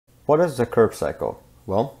What is the Krebs cycle?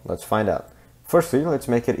 Well, let's find out. Firstly, let's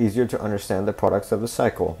make it easier to understand the products of the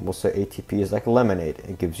cycle. We'll say ATP is like lemonade,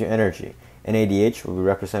 it gives you energy. NADH will be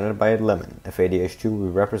represented by a lemon, FADH2 will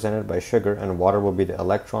be represented by sugar, and water will be the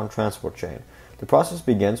electron transport chain. The process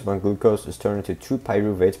begins when glucose is turned into 2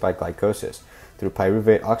 pyruvates by glycosis. Through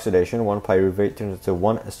pyruvate oxidation, 1 pyruvate turns into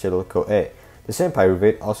 1 acetyl-CoA. The same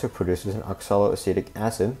pyruvate also produces an oxaloacetic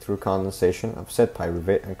acid through condensation of said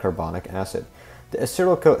pyruvate and carbonic acid. The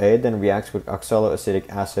acetyl-CoA then reacts with oxaloacetic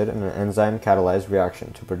acid in an enzyme-catalyzed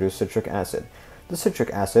reaction to produce citric acid. The citric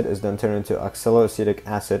acid is then turned into oxaloacetic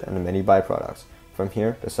acid and many byproducts. From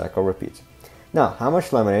here, the cycle repeats. Now, how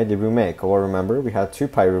much lemonade did we make? Well, remember, we had 2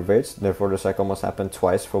 pyruvates, therefore the cycle must happen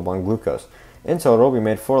twice for 1 glucose. In total, we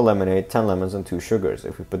made 4 lemonade, 10 lemons, and 2 sugars.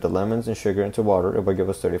 If we put the lemons and sugar into water, it will give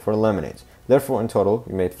us 34 lemonades. Therefore, in total,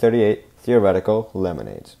 we made 38 theoretical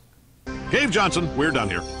lemonades. Cave Johnson, we're done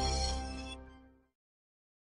here.